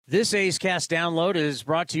This A's Cast download is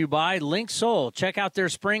brought to you by Link Soul. Check out their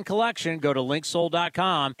spring collection. Go to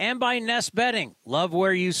linksoul.com. And by Nest Bedding. Love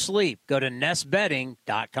where you sleep. Go to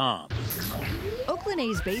nestbedding.com. Oakland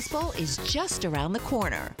A's baseball is just around the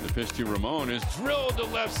corner. The pitch to Ramon is drilled to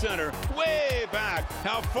left center, way back.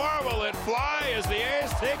 How far will it fly as the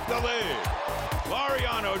A's take the lead?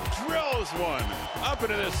 Laureano drills one up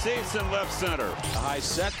into the seats in left center. The high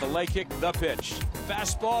set, the leg kick, the pitch.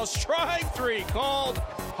 Fastball, strike three, called.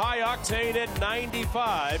 High octane at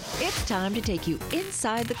 95. It's time to take you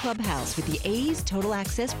inside the clubhouse with the A's Total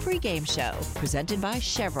Access pregame show, presented by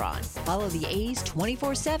Chevron. Follow the A's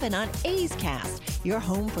 24/7 on A's Cast, your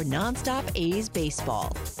home for nonstop A's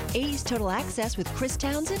baseball. A's Total Access with Chris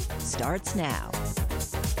Townsend starts now.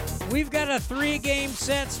 We've got a 3-game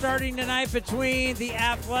set starting tonight between the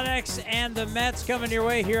Athletics and the Mets coming your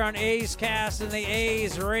way here on A's Cast and the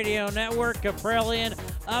A's Radio Network. Caprellian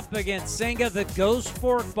up against Senga. The Ghost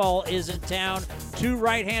Forkball is in town. Two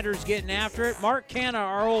right-handers getting after it. Mark Canha,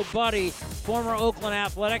 our old buddy, former Oakland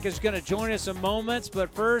Athletic, is going to join us in moments.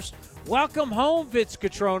 But first, welcome home, Vince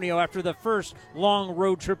Cotroneo, after the first long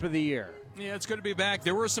road trip of the year. Yeah, it's good to be back.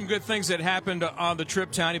 There were some good things that happened on the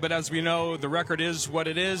trip, Tony, but as we know, the record is what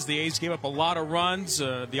it is. The A's gave up a lot of runs.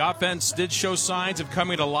 The offense did show signs of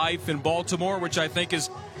coming to life in Baltimore, which I think is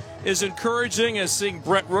encouraging, as seeing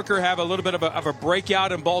Brett Rooker have a little bit of a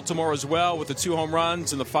breakout in Baltimore as well with the 2 home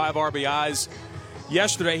runs and the 5 RBIs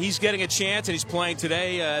yesterday. He's getting a chance, and he's playing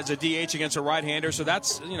today as a DH against a right-hander. So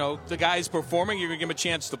that's, the guy's performing. You're going to give him a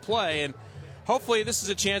chance to play, and hopefully this is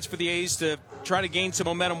a chance for the A's to try to gain some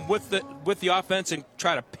momentum with the offense and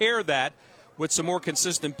try to pair that with some more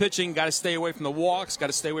consistent pitching. Got to stay away from the walks, got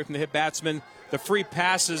to stay away from the hit batsmen, the free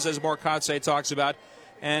passes, as Mark Kotsay talks about,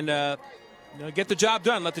 and get the job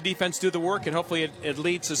done. Let the defense do the work, and hopefully it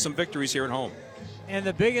leads to some victories here at home. And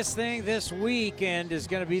the biggest thing this weekend is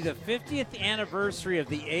going to be the 50th anniversary of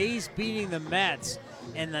the A's beating the Mets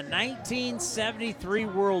in the 1973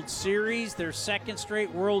 World Series, their second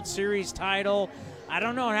straight World Series title. I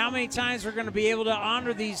don't know how many times we're going to be able to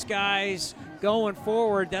honor these guys going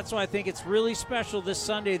forward. That's why I think it's really special this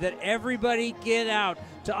Sunday that everybody get out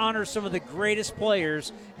to honor some of the greatest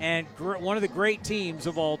players and one of the great teams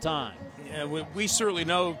of all time. Yeah, we certainly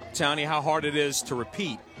know, Tony, how hard it is to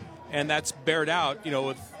repeat, and that's bared out,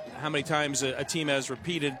 with how many times a team has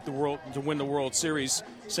repeated the world to win the World Series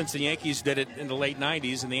since the Yankees did it in the late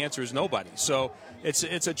 90s, and the answer is nobody. So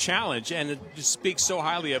it's a challenge, and it just speaks so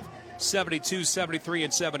highly of 72, 73,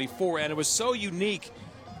 and 74, and it was so unique,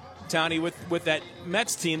 Tony, with that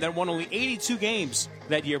Mets team that won only 82 games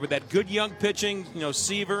that year with that good young pitching,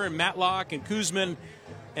 Seaver and Matlock and Kuzman,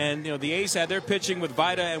 and the A's had their pitching with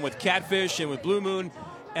Vida and with Catfish and with Blue Moon,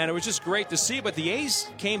 and it was just great to see. But the A's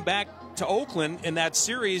came back to Oakland in that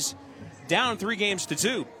series down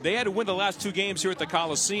 3-2. They had to win the last 2 games here at the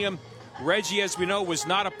Coliseum. Reggie, as we know, was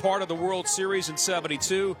not a part of the World Series in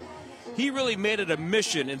 72. He really made it a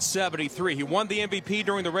mission in 73. He won the MVP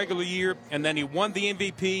during the regular year, and then he won the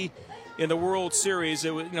MVP in the World Series.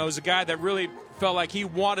 It was a guy that really felt like he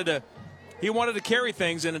wanted to carry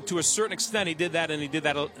things, and to a certain extent he did that, and he did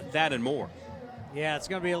that and more. Yeah, it's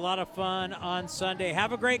going to be a lot of fun on Sunday.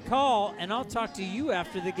 Have a great call, and I'll talk to you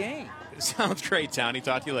after the game. Sounds great, Tony.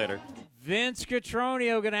 Talk to you later. Vince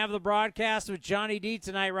Cotroneo going to have the broadcast with Johnny D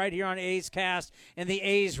tonight right here on A's Cast and the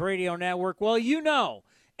A's Radio Network. Well,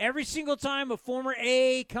 every single time a former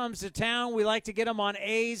A comes to town, we like to get them on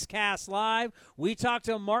A's Cast Live. We talked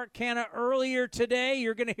to Mark Canha earlier today.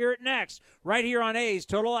 You're going to hear it next right here on A's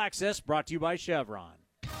Total Access, brought to you by Chevron.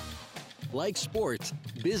 Like sports,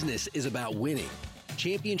 business is about winning.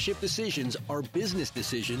 Championship decisions are business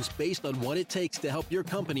decisions based on what it takes to help your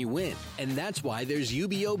company win. And that's why there's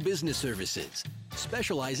UBO Business Services,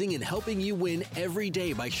 specializing in helping you win every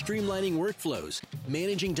day by streamlining workflows,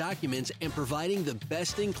 managing documents, and providing the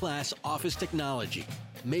best-in-class office technology.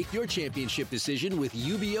 Make your championship decision with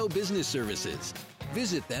UBO Business Services.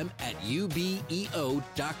 Visit them at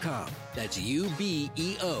ubeo.com. That's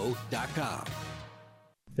ubeo.com.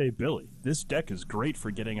 Hey, Billy, this deck is great for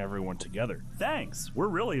getting everyone together. Thanks. We're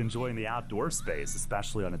really enjoying the outdoor space,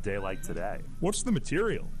 especially on a day like today. What's the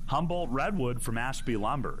material? Humboldt Redwood from Ashby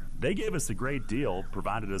Lumber. They gave us a great deal,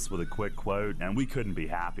 provided us with a quick quote, and we couldn't be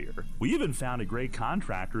happier. We even found a great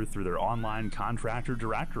contractor through their online contractor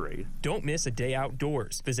directory. Don't miss a day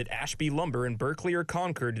outdoors. Visit Ashby Lumber in Berkeley or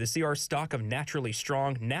Concord to see our stock of naturally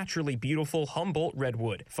strong, naturally beautiful Humboldt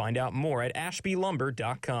Redwood. Find out more at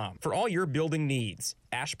ashbylumber.com for all your building needs.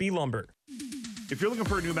 Ashby Lumber. If you're looking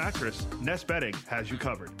for a new mattress, Nest Bedding has you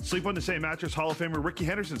covered. Sleep on the same mattress Hall of Famer Ricky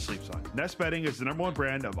Henderson sleeps on. Nest Bedding is the #1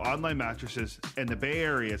 brand of online mattresses and the Bay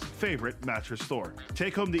Area's favorite mattress store.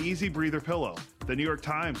 Take home the Easy Breather pillow. The New York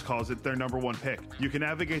Times calls it their #1 pick. You can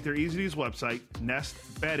navigate their easy-to-use website,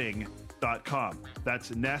 nestbedding.com. That's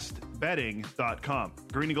nestbedding.com.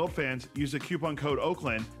 Green and Gold fans, use the coupon code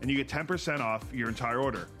Oakland and you get 10% off your entire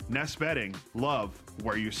order. Nest Bedding, love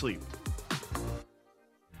where you sleep.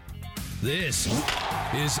 This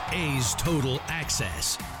is A's Total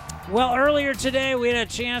Access. Well, earlier today, we had a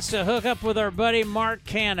chance to hook up with our buddy Mark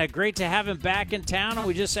Canna. Great to have him back in town, and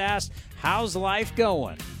we just asked, how's life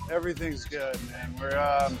going? Everything's good, man.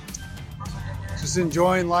 We're just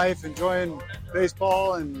enjoying life, enjoying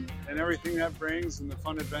baseball and everything that brings and the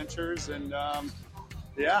fun adventures, and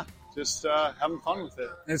just having fun with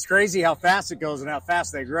it. It's crazy how fast it goes and how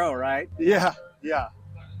fast they grow, right? Yeah.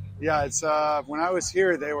 It's when I was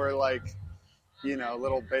here, they were like,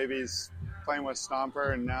 little babies playing with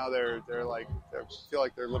Stomper, and now they feel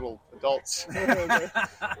like they're little adults. They're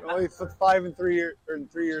only 5 and 3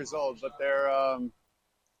 years old, but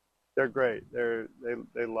they're great. They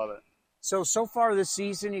love it. So far this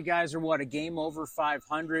season, you guys are a game over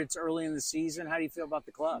 500. It's early in the season. How do you feel about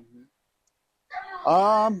the club?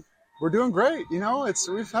 We're doing great.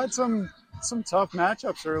 We've had some tough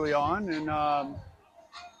matchups early on, and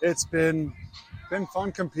it's been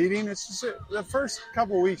fun competing. It's just the first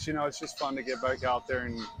couple of weeks, it's just fun to get back out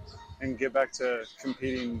there and get back to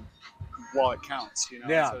competing while it counts,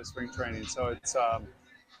 instead of spring training. So it's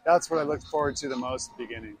that's what I looked forward to the most at the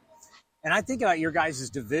beginning. And I think about your guys'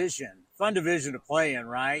 division. Fun division to play in,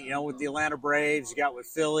 right? With the Atlanta Braves, you got with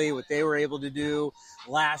Philly, what they were able to do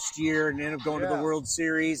last year and ended up going to the World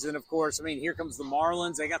Series. And, of course, here comes the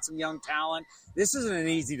Marlins. They got some young talent. This isn't an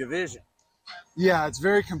easy division. Yeah, it's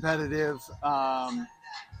very competitive. It's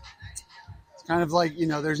kind of like,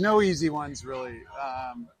 there's no easy ones really.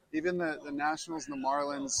 Even the Nationals and the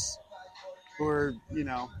Marlins, who are,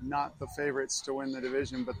 not the favorites to win the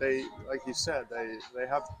division, but they, like you said, they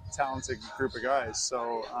have a talented group of guys.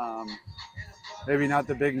 So maybe not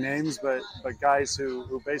the big names, but guys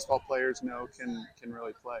who baseball players know can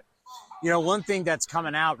really play. One thing that's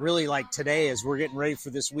coming out really like today as we're getting ready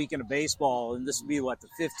for this weekend of baseball, and this will be the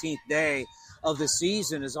 15th day of the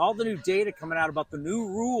season, is all the new data coming out about the new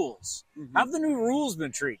rules. Mm-hmm. How have the new rules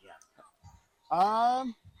been treating you?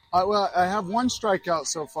 Well, I have one strikeout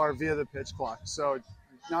so far via the pitch clock, so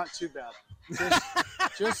not too bad.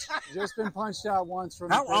 Just been punched out once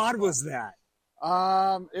from. How odd was that?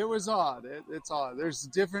 It was odd. It's odd. There's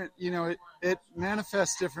different. It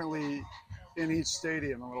manifests differently in each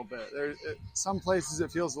stadium a little bit. Some places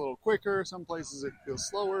it feels a little quicker. Some places it feels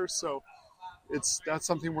slower. So that's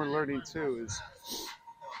something we're learning too. Is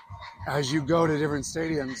as you go to different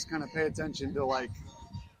stadiums, kind of pay attention to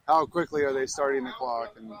how quickly are they starting the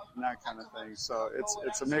clock and that kind of thing. So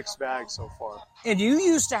it's a mixed bag so far. And you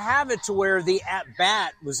used to have it to where the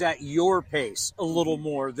at-bat was at your pace a little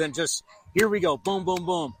more than just, here we go, boom, boom,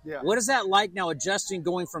 boom. Yeah. What is that like now, adjusting,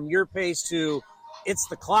 going from your pace to it's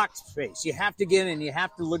the clock's pace? You have to get in, you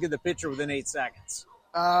have to look at the pitcher within 8 seconds.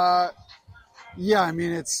 Yeah,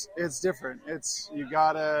 it's different. It's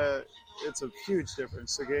a huge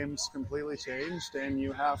difference. The game's completely changed, and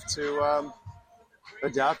you have to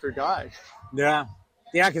adapt or die. Yeah,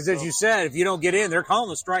 because as you said, if you don't get in, they're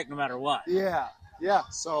calling a strike no matter what. Yeah.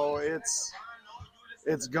 So it's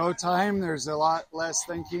go time. There's a lot less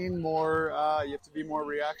thinking, more you have to be more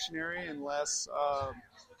reactionary and less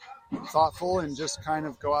thoughtful, and just kind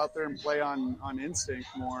of go out there and play on instinct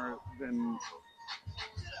more than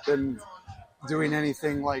doing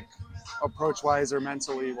anything like approach-wise or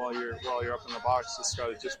mentally while you're up in the box. It's got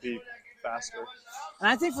to just be faster. And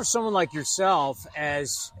I think for someone like yourself,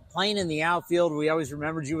 as playing in the outfield, we always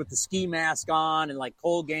remembered you with the ski mask on and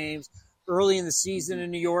cold games. Early in the season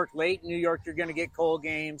in New York, late in New York, you're going to get cold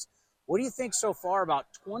games. What do you think so far about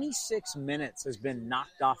 26 minutes has been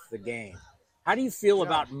knocked off the game? How do you feel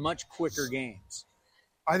about much quicker games?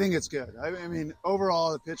 I think it's good.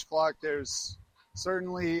 Overall, the pitch clock, there's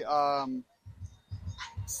certainly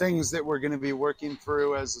things that we're going to be working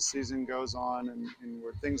through as the season goes on, and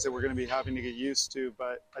things that we're going to be having to get used to.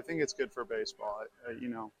 But I think it's good for baseball.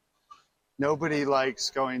 Nobody likes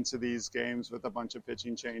going to these games with a bunch of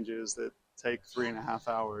pitching changes that take 3.5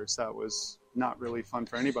 hours. That was not really fun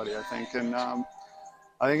for anybody, I think. And I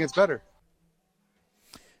think it's better.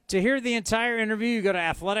 To hear the entire interview, you go to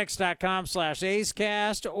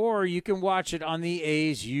athletics.com/A'sCast, or you can watch it on the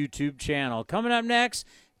A's YouTube channel. Coming up next,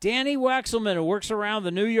 Danny Wexelman, who works around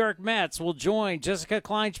the New York Mets, will join Jessica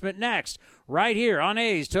Kleinschmidt next, right here on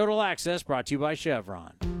A's Total Access, brought to you by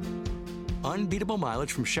Chevron. Unbeatable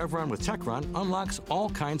mileage from Chevron with Techron unlocks all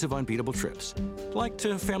kinds of unbeatable trips, like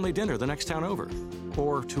to family dinner the next town over,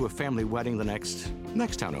 or to a family wedding the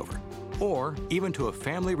next town over, or even to a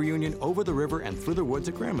family reunion over the river and through the woods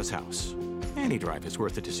at Grandma's house. Any drive is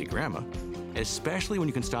worth it to see Grandma, especially when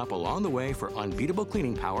you can stop along the way for unbeatable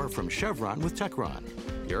cleaning power from Chevron with Techron.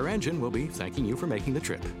 Your engine will be thanking you for making the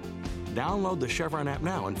trip. Download the Chevron app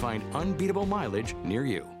now and find unbeatable mileage near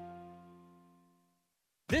you.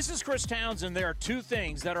 This is Chris Townsend. There are two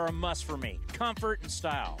things that are a must for me: comfort and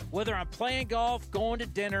style. Whether I'm playing golf, going to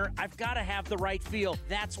dinner, I've got to have the right feel.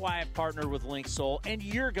 That's why I've partnered with Linksole, and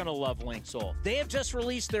you're going to love Linksole. They have just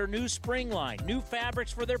released their new spring line, new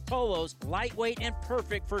fabrics for their polos, lightweight and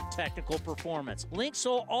perfect for technical performance.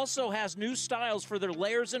 Linksole also has new styles for their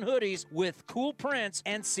layers and hoodies with cool prints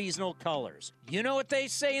and seasonal colors. You know what they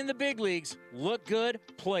say in the big leagues: look good,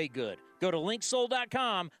 play good. Go to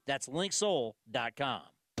linksole.com. That's linksole.com.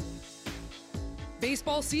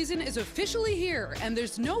 Baseball season is officially here, and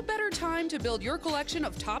there's no better time to build your collection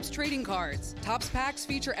of Topps trading cards. Topps packs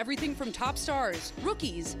feature everything from top stars,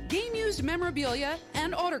 rookies, game-used memorabilia,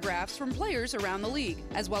 and autographs from players around the league,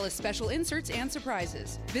 as well as special inserts and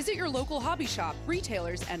surprises. Visit your local hobby shop,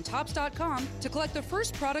 retailers, and Topps.com to collect the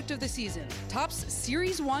first product of the season, Topps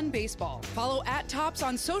Series 1 Baseball. Follow @Topps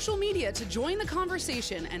on social media to join the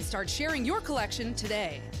conversation and start sharing your collection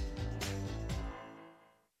today.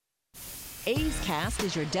 A's Cast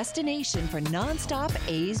is your destination for nonstop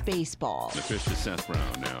A's baseball. The pitch to Seth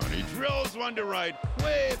Brown now, and he drills one to right,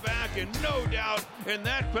 way back, and no doubt. And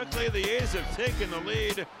that quickly, the A's have taken the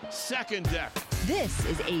lead. Second deck. This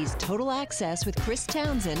is A's Total Access with Chris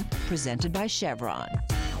Townsend, presented by Chevron.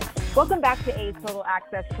 Welcome back to A's Total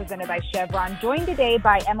Access, presented by Chevron. Joined today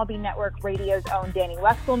by MLB Network Radio's own Danny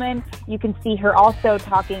Wexelman. You can see her also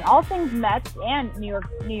talking all things Mets and New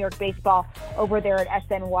York baseball over there at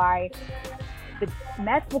SNY. The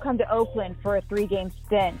Mets will come to Oakland for a 3-game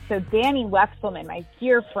stint. So Danny Wexelman, my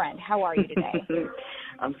dear friend, how are you today?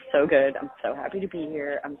 I'm so good. I'm so happy to be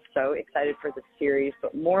here. I'm so excited for this series,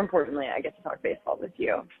 but more importantly, I get to talk baseball with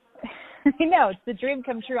you. I know, it's the dream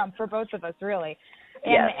come true for both of us, really.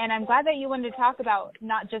 And I'm glad that you wanted to talk about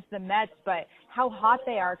not just the Mets, but how hot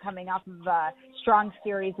they are coming off of a strong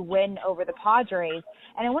series win over the Padres.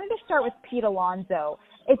 And I wanted to start with Pete Alonso.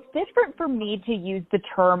 It's different for me to use the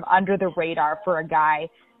term under the radar for a guy.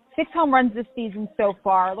 6 home runs this season so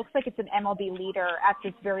far. Looks like it's an MLB leader at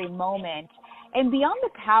this very moment. And beyond the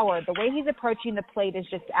power, the way he's approaching the plate is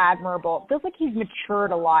just admirable. It feels like he's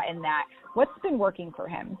matured a lot in that. What's been working for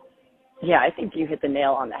him? Yeah, I think you hit the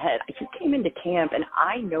nail on the head. He came into camp, and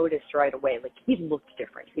I noticed right away, like, he looked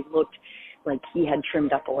different. He looked like he had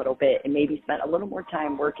trimmed up a little bit and maybe spent a little more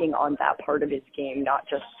time working on that part of his game, not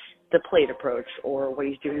just the plate approach or what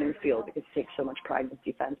he's doing in the field, because he takes so much pride in his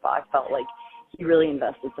defense. But I felt like he really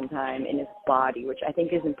invested some time in his body, which I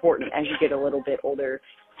think is important as you get a little bit older,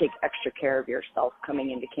 take extra care of yourself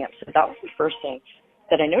coming into camp. So that was the first thing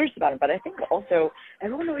that I noticed about him. But I think also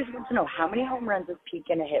everyone always wants to know, how many home runs is Pete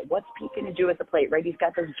going to hit? What's Pete going to do at the plate, right? He's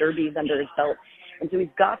got those derbies under his belt, and so he's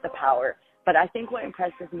got the power. But I think what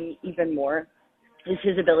impresses me even more is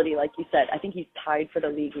his ability, like you said. I think he's tied for the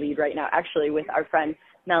league lead right now, actually, with our friend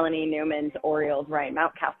Melanie Newman's Orioles. Ryan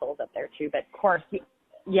Mountcastle's up there too. But of course,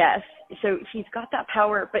 yes. So he's got that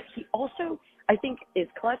power, but he also, I think, is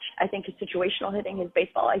clutch. I think his situational hitting, his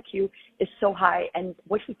baseball IQ is so high, and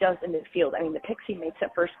what he does in midfield, I mean, the picks he makes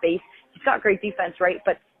at first base, he's got great defense, right?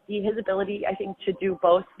 But his ability, I think, to do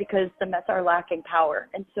both, because the Mets are lacking power,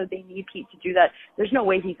 and so they need Pete to do that. There's no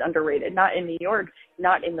way he's underrated, not in New York,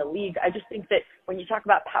 not in the league. I just think that when you talk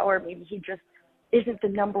about power, maybe he just isn't the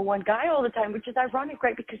number one guy all the time, which is ironic,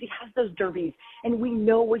 right? Because he has those derbies, and we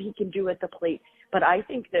know what he can do at the plate. But I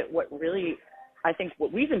think that what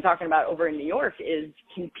we've been talking about over in New York is,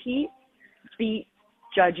 can Pete beat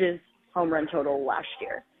Judge's home run total last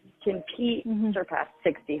year? Can Pete surpass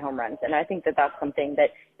 60 home runs? And I think that that's something that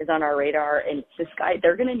is on our radar. And this guy,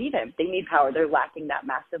 they're going to need him. They need power. They're lacking that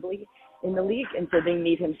massively in the league, and so they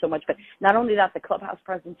need him so much. But not only that, the clubhouse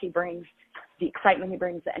presence he brings, the excitement he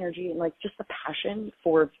brings, the energy, and like just the passion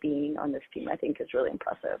for being on this team, I think is really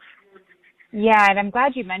impressive. Yeah, and I'm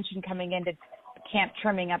glad you mentioned coming into camp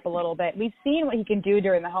trimming up a little bit. We've seen what he can do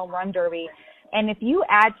during the home run derby, and if you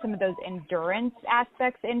add some of those endurance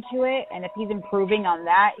aspects into it, and if he's improving on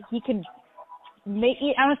that, he can make,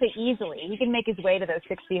 I don't want to say easily, he can make his way to those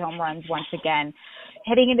 60 home runs once again.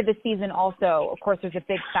 Heading into the season also, of course, there's a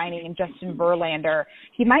big signing in Justin Verlander.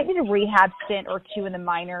 He might need a rehab stint or two in the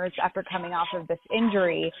minors after coming off of this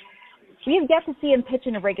injury. We have yet to see him pitch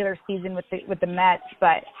in a regular season with the Mets,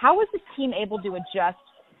 but how was the team able to adjust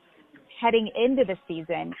heading into the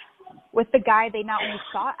season? with the guy they not only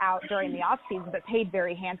sought out during the offseason, but paid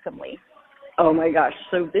very handsomely. Oh my gosh.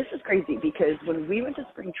 So this is crazy because when we went to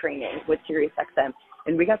spring training with SiriusXM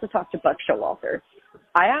and we got to talk to Buck Showalter,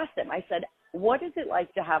 I asked him, I said, what is it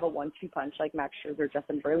like to have a 1-2 punch like Max Scherzer,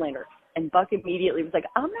 Justin Verlander? And Buck immediately was like,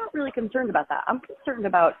 I'm not really concerned about that. I'm concerned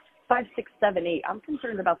about 5, 6, 7, 8. I'm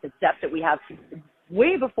concerned about the depth that we have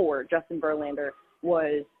way before Justin Verlander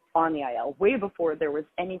was on the IL, way before there was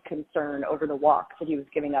any concern over the walks that he was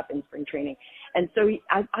giving up in spring training. And so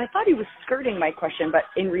I thought he was skirting my question, but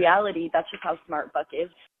in reality, that's just how smart Buck is.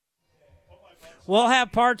 We'll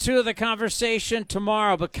have part 2 of the conversation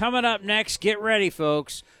tomorrow, but coming up next, get ready,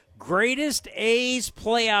 folks. Greatest A's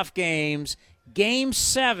playoff games, Game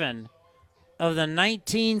 7 of the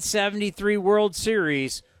 1973 World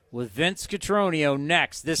Series with Vince Cotroneo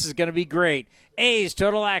next. This is going to be great. A's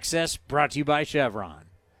Total Access, brought to you by Chevron.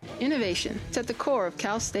 Innovation is at the core of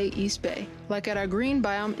Cal State East Bay, like at our Green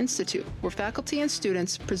Biome Institute, where faculty and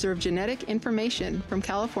students preserve genetic information from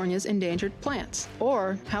California's endangered plants,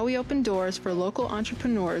 or how we open doors for local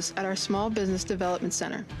entrepreneurs at our Small Business Development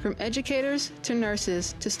Center. From educators to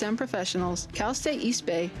nurses to STEM professionals, Cal State East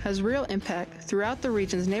Bay has real impact throughout the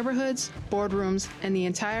region's neighborhoods, boardrooms, and the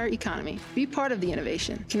entire economy. Be part of the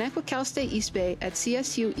innovation. Connect with Cal State East Bay at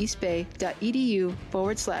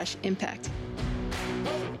csueastbay.edu/impact.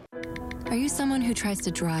 Are you someone who tries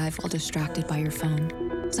to drive while distracted by your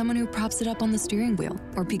phone? Someone who props it up on the steering wheel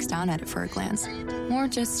or peeks down at it for a glance? Or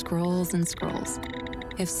just scrolls and scrolls?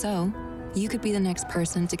 If so, you could be the next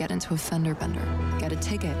person to get into a fender bender, get a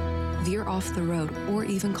ticket, veer off the road, or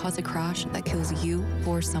even cause a crash that kills you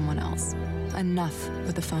or someone else. Enough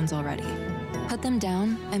with the phones already. Put them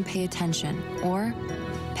down and pay attention, or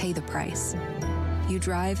pay the price. You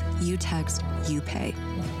drive, you text, you pay.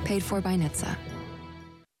 Paid for by NHTSA.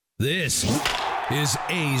 This is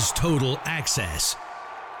A's Total Access.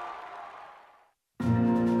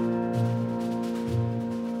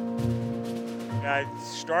 I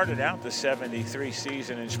started out the 73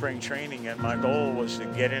 season in spring training, and my goal was to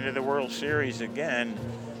get into the World Series again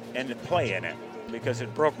and to play in it, because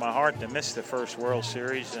it broke my heart to miss the first World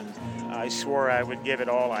Series, and I swore I would give it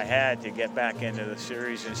all I had to get back into the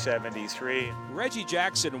series in 73. Reggie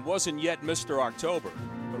Jackson wasn't yet Mr. October,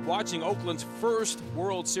 but watching Oakland's first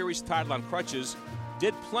World Series title on crutches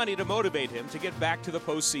did plenty to motivate him to get back to the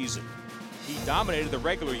postseason. He dominated the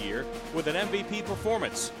regular year with an MVP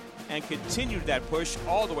performance and continued that push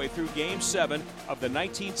all the way through Game 7 of the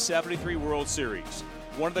 1973 World Series,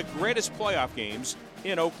 one of the greatest playoff games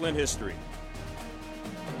in Oakland history.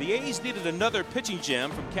 The A's needed another pitching gem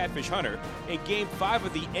from Catfish Hunter in Game 5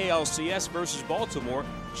 of the ALCS versus Baltimore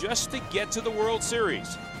just to get to the World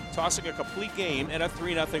Series, tossing a complete game and a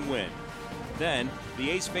 3-0 win. Then, the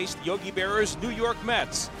A's faced Yogi Berra's New York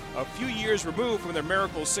Mets, a few years removed from their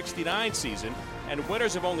Miracle 69 season and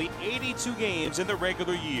winners of only 82 games in the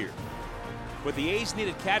regular year. But the A's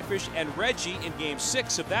needed Catfish and Reggie in Game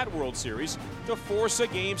 6 of that World Series to force a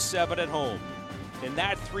Game 7 at home. In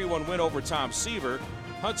that 3-1 win over Tom Seaver,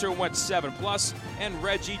 Hunter went 7+ and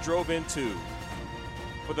Reggie drove in 2.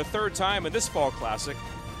 For the third time in this fall classic,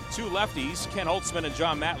 two lefties, Ken Holtzman and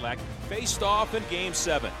John Matlack, faced off in Game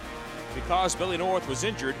 7. Because Billy North was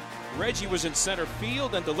injured, Reggie was in center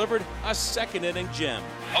field and delivered a second-inning gem.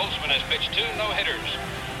 Holtzman has pitched 2 no-hitters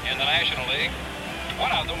in the National League,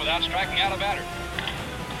 one of them without striking out a batter.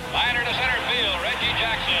 Liner to center field, Reggie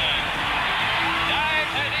Jackson.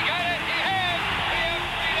 Dives, has he got it? He has!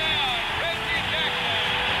 PFC down, Reggie Jackson.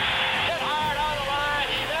 Hit hard on the line,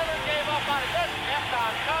 he never gave up on it, just kept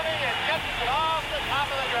on coming and kept it off the top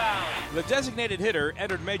of the ground. The designated hitter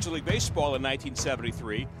entered Major League Baseball in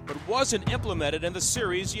 1973, but wasn't implemented in the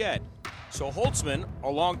series yet. So Holtzman, a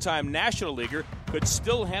longtime National Leaguer, could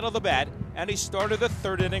still handle the bat, and he started the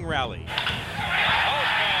third-inning rally.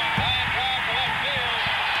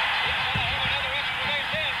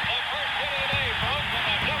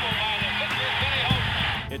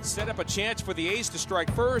 It set up a chance for the A's to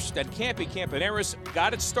strike first, and Campy Campaneris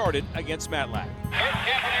got it started against Matlack. Kurt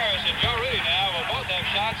Campaneris and Joe Rudy now will both have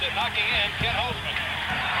shots at knocking in Ken Holtzman.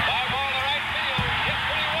 Fly ball to right field, hit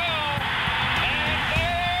pretty well, and there you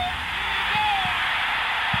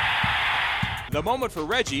go! The moment for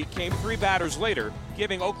Reggie came 3 batters later,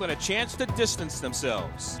 giving Oakland a chance to distance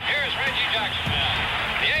themselves. Here's Reggie Jackson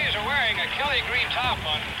now. The A's are wearing a Kelly green top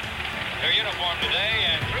on their uniform today,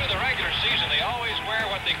 and through the regular season they always wear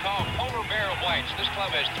what they call polar bear whites. This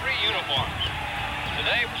club has 3 uniforms.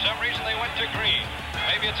 Today, for some reason, they went to green.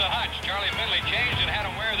 Maybe it's a hunch. Charlie Finley changed and had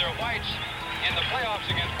them wear their whites in the playoffs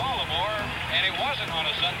against Baltimore, and it wasn't on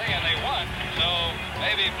a Sunday, and they won. So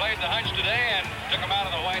maybe he played the hunch today and took them out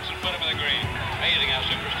of the whites and put them in the green. Amazing how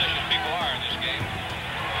superstitious people are in this game.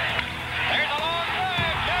 There's a long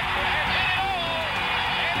drive. Jackson has hit it all.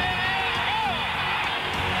 And it is gone.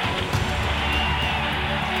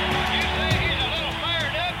 You say he's a little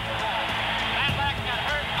fired up? Matlack got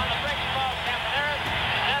hurt on the breaking ball of Campaneris.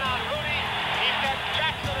 And then on Rooney, he's got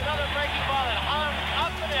Jackson another breaking ball that hung up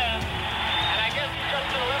and in. And I guess he's just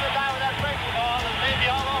going to live and die with that breaking ball. And maybe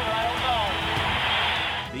all over. I don't know.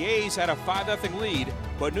 The A's had a 5-0 lead,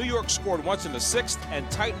 but New York scored once in the 6th and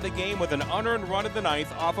tightened the game with an unearned run in the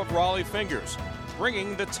 9th off of Raleigh Fingers,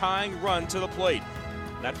 bringing the tying run to the plate.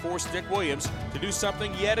 That forced Dick Williams to do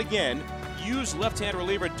something yet again, use left-hand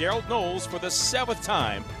reliever Darrell Knowles for the 7th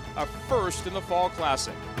time, a first in the Fall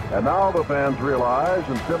Classic. And now the fans realize,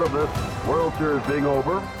 instead of this World Series being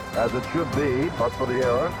over, as it should be, but for the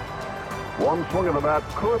error, one swing of the bat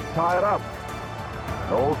could tie it up.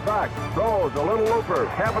 Knowles back, throws a little looper.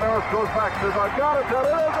 Campaneris goes back, says, I got it, that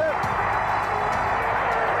is it!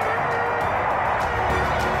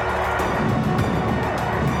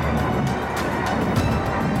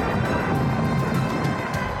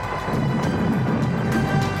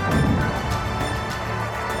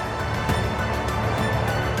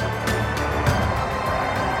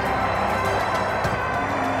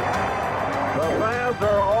 The fans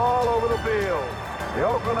are all over the field. The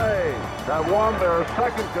Oakland A's have won their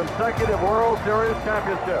 2nd consecutive World Series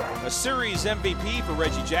championship. A series MVP for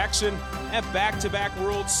Reggie Jackson and back-to-back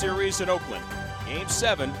World Series in Oakland. Game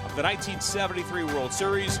 7 of the 1973 World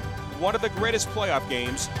Series, one of the greatest playoff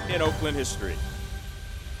games in Oakland history.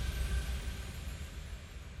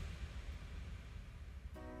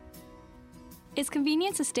 Is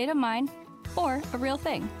convenience a state of mind or a real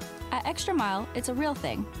thing? At Extra Mile, it's a real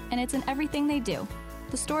thing, and it's in everything they do.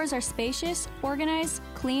 The stores are spacious, organized,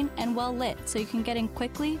 clean, and well lit, so you can get in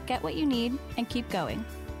quickly, get what you need, and keep going.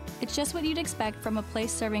 It's just what you'd expect from a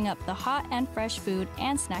place serving up the hot and fresh food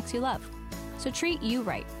and snacks you love. So treat you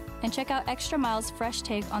right, and check out Extra Mile's fresh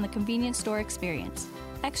take on the convenience store experience.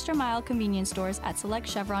 Extra Mile convenience stores at select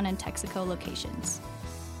Chevron and Texaco locations.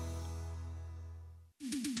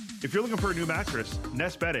 If you're looking for a new mattress,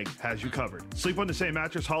 Nest Bedding has you covered. Sleep on the same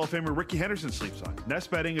mattress Hall of Famer Ricky Henderson sleeps on.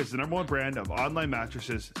 Nest Bedding is the #1 brand of online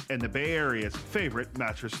mattresses and the Bay Area's favorite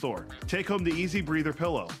mattress store. Take home the Easy Breather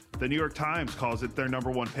pillow. The New York Times calls it their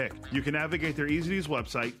 #1 pick. You can navigate their easy-to-use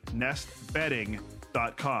website,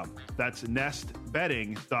 nestbedding.com. That's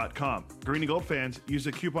nestbedding.com. Green and Gold fans, use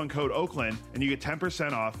the coupon code Oakland and you get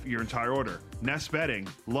 10% off your entire order. Nest Bedding,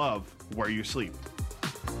 love where you sleep.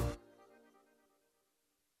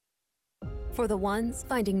 For the ones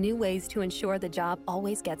finding new ways to ensure the job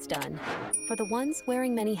always gets done. For the ones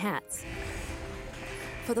wearing many hats.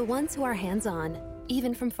 For the ones who are hands-on,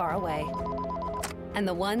 even from far away. And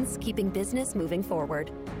the ones keeping business moving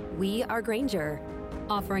forward. We are Grainger,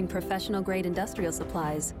 offering professional-grade industrial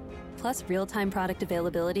supplies, plus real-time product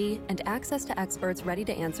availability and access to experts ready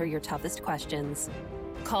to answer your toughest questions.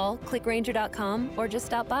 Call, click Grainger.com, or just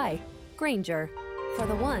stop by. Grainger, for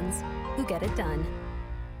the ones who get it done.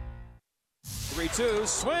 3-2,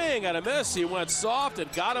 swing and a miss. He went soft and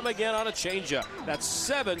got him again on a changeup. That's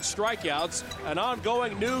 7 strikeouts, an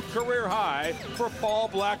ongoing new career high for Paul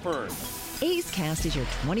Blackburn. A's Cast is your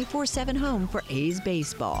 24/7 home for A's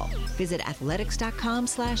baseball. Visit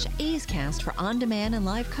athletics.com/A's Cast for on-demand and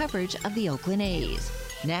live coverage of the Oakland A's.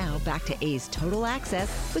 Now back to A's Total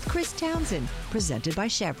Access with Chris Townsend, presented by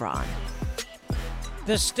Chevron.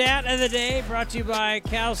 The stat of the day brought to you by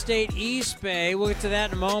Cal State East Bay. We'll get to that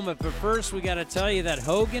in a moment, but first we got to tell you that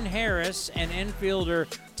Hogan Harris and infielder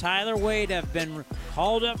Tyler Wade have been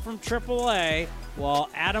called up from AAA, while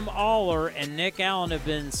Adam Aller and Nick Allen have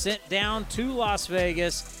been sent down to Las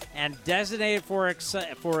Vegas and designated for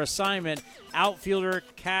assignment outfielder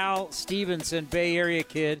Cal Stevenson, Bay Area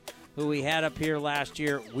kid, who we had up here last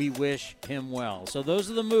year. We wish him well. So those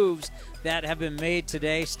are the moves that have been made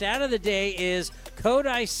today. Stat of the day is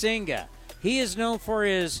Kodai Senga. He is known for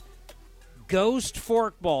his ghost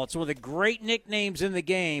forkball. It's one of the great nicknames in the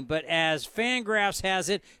game, but as Fangraphs has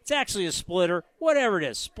it, it's actually a splitter. Whatever it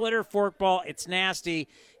is, splitter, forkball, it's nasty.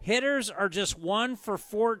 Hitters are just 1 for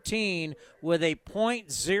 14 with a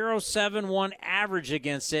 .071 average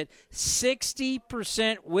against it.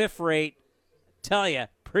 60% whiff rate. Tell you,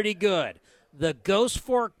 pretty good. The ghost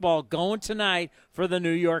forkball going tonight for the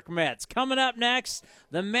New York Mets. Coming up next,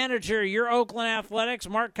 the manager of your Oakland Athletics,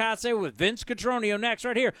 Mark Kotze, with Vince Cotroneo next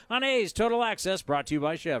right here on A's Total Access, brought to you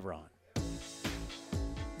by Chevron.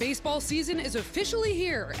 Baseball season is officially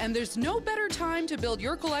here, and there's no better time to build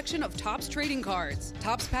your collection of Topps trading cards.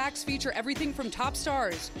 Topps packs feature everything from top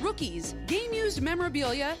stars, rookies, game-used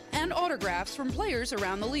memorabilia, and autographs from players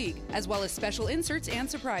around the league, as well as special inserts and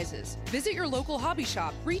surprises. Visit your local hobby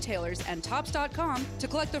shop, retailers, and Topps.com to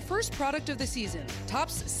collect the first product of the season,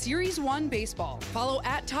 Topps Series 1 Baseball. Follow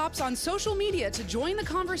 @Topps on social media to join the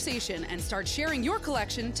conversation and start sharing your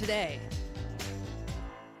collection today.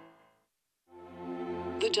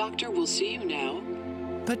 The doctor will see you now.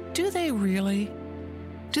 But do they really?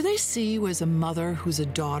 Do they see you as a mother who's a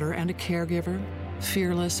daughter and a caregiver?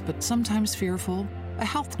 Fearless, but sometimes fearful? A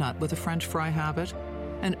health nut with a French fry habit?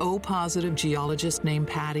 An O-positive geologist named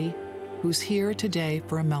Patty, who's here today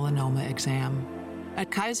for a melanoma exam.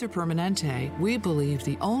 At Kaiser Permanente, we believe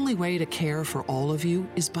the only way to care for all of you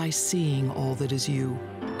is by seeing all that is you.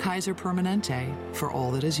 Kaiser Permanente, for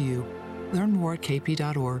all that is you. Learn more at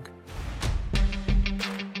kp.org.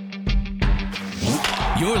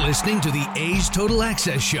 You're listening to the A's Total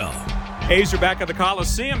Access Show. A's are back at the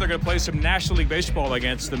Coliseum. They're going to play some National League Baseball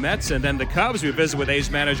against the Mets. And then the Cubs, we visit with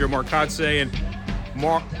A's manager Mark Kotsay. And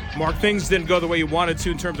Mark, things didn't go the way you wanted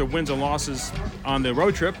to in terms of wins and losses on the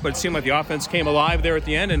road trip, but it seemed like the offense came alive there at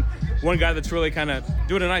the end. And one guy that's really kind of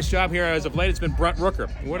doing a nice job here as of late has been Brent Rooker.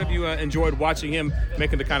 What have you enjoyed watching him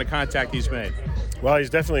making the kind of contact he's made? Well,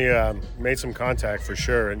 he's definitely made some contact for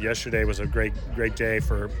sure. And yesterday was a great day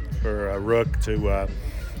for Rook to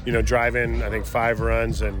drive in, I think, 5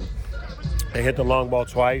 runs, and they hit the long ball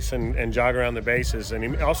twice and jog around the bases. And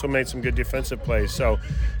he also made some good defensive plays. So,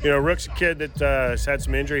 Rook's a kid that has had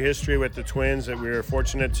some injury history with the Twins that we were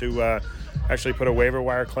fortunate to actually put a waiver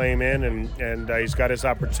wire claim in, and he's got his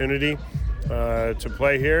opportunity to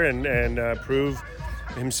play here and prove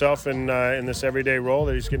himself in this everyday role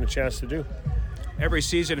that he's getting a chance to do. Every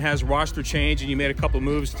season has roster change, and you made a couple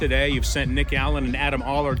moves today. You've sent Nick Allen and Adam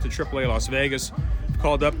Aller to AAA Las Vegas. You've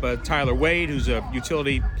called up Tyler Wade, who's a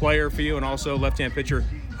utility player for you, and also left-hand pitcher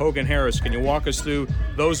Hogan Harris. Can you walk us through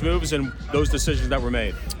those moves and those decisions that were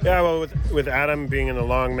made? Yeah, well, with Adam being in the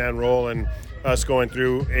long man role and us going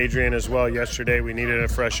through Adrian as well yesterday, we needed a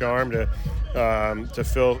fresh arm to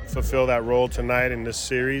fulfill that role tonight in this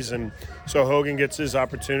series. And so Hogan gets his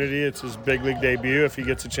opportunity. It's his big league debut if he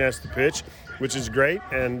gets a chance to pitch, which is great.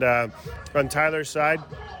 And on Tyler's side,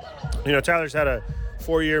 Tyler's had a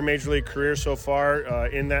 4-year major league career so far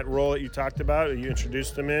in that role that you talked about. You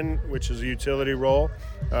introduced him in, which is a utility role.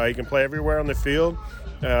 He can play everywhere on the field.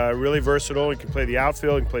 Really versatile. He can play the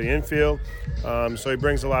outfield, he can play the infield. So he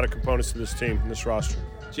brings a lot of components to this team, this roster.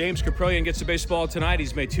 James Caprillion gets the baseball tonight.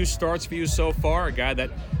 He's made 2 starts for you so far, a guy that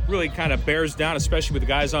really kind of bears down, especially with the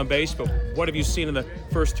guys on base. But what have you seen in the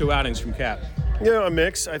first 2 outings from Cap? A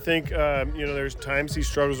mix. I think, there's times he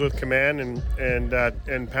struggles with command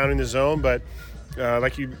and pounding the zone, but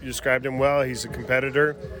like you described him well, he's a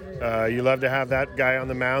competitor. You love to have that guy on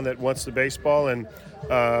the mound that wants the baseball, and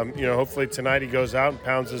hopefully tonight he goes out and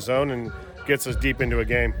pounds the zone and gets us deep into a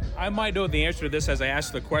game. I might know the answer to this as I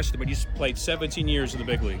asked the question, but you played 17 years in the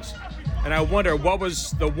big leagues. And I wonder, what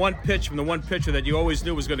was the one pitch from the one pitcher that you always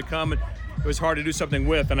knew was going to come and it was hard to do something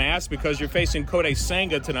with? And I asked because you're facing Kodai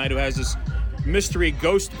Senga tonight, who has this mystery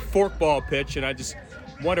ghost forkball pitch, and I just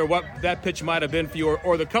wonder what that pitch might have been for you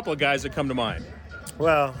or the couple of guys that come to mind.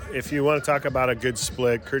 Well, if you want to talk about a good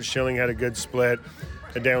split, Kurt Schilling had a good split.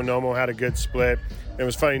 Hideo Nomo had a good split. It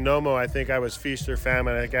was funny, Nomo, I think I was feast or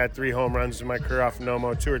famine. I think I had 3 home runs in my career off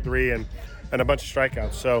Nomo, 2 or 3, and a bunch of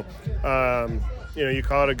strikeouts. So, you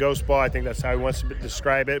call it a ghost ball. I think that's how he wants to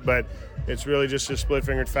describe it, but it's really just a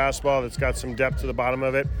split-fingered fastball that's got some depth to the bottom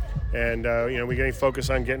of it. And, we're getting focused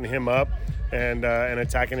on getting him up and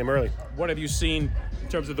attacking him early. What have you seen in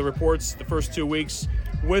terms of the reports the first 2 weeks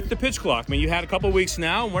with the pitch clock? I mean, you had a couple weeks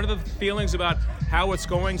now. What are the feelings about how it's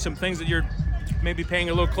going, some things that you're maybe paying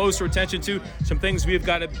a little closer attention to, some things we've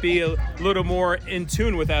got to be a little more in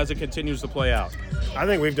tune with as it continues to play out? I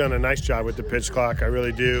think we've done a nice job with the pitch clock. I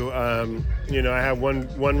really do. I have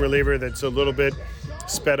one reliever that's a little bit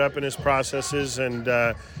sped up in his processes, and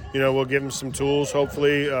we'll give him some tools,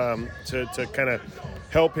 hopefully, to kind of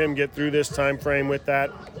help him get through this time frame with that.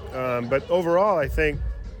 But overall, I think,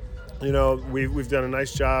 we've done a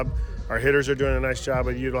nice job. Our hitters are doing a nice job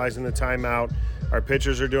of utilizing the timeout. Our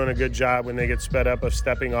pitchers are doing a good job when they get sped up of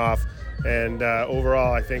stepping off. And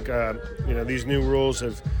overall, I think, these new rules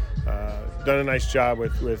have done a nice job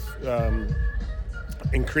with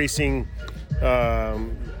increasing,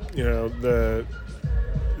 the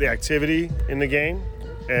activity in the game.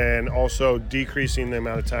 and also decreasing the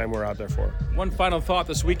amount of time we're out there for. One final thought.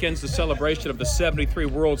 This weekend's the celebration of the 73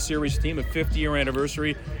 World Series team, a 50-year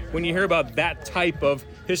anniversary. When you hear about that type of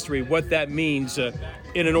history, what that means in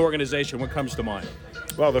an organization, what comes to mind?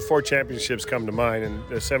 Well, the 4 championships come to mind, and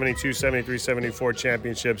the 72, 73, 74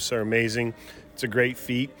 championships are amazing. It's a great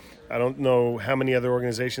feat. I don't know how many other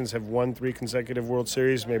organizations have won 3 consecutive World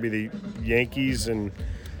Series, maybe the Yankees, and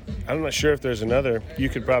I'm not sure if there's another. You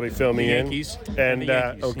could probably fill me in. Yankees. And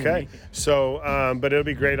okay. So, but it'll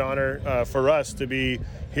be a great honor for us to be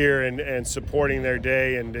here and supporting their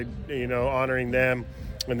day and, honoring them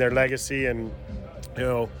and their legacy and,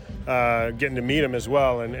 getting to meet them as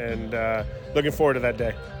well and looking forward to that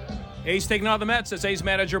day. A's taking on the Mets. That's A's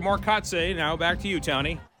manager Mark Kotze. Now back to you,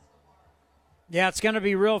 Tony. Yeah, it's going to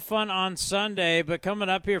be real fun on Sunday, but coming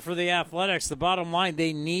up here for the Athletics, the bottom line,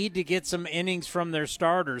 they need to get some innings from their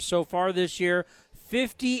starters. So far this year,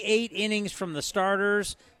 58 innings from the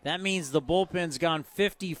starters. That means the bullpen's gone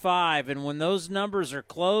 55, and when those numbers are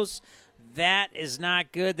close, that is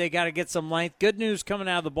not good. They got to get some length. Good news coming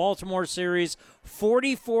out of the Baltimore series,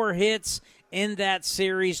 44 hits in that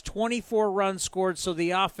series, 24 runs scored, so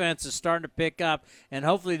the offense is starting to pick up, and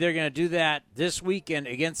hopefully they're going to do that this weekend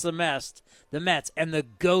against the Mets and the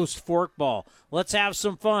Ghost Forkball. Let's have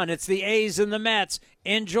some fun. It's the A's and the Mets.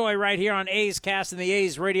 Enjoy right here on A's Cast and the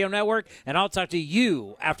A's Radio Network, and I'll talk to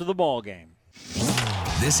you after the ball game.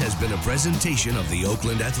 This has been a presentation of the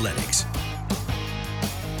Oakland Athletics.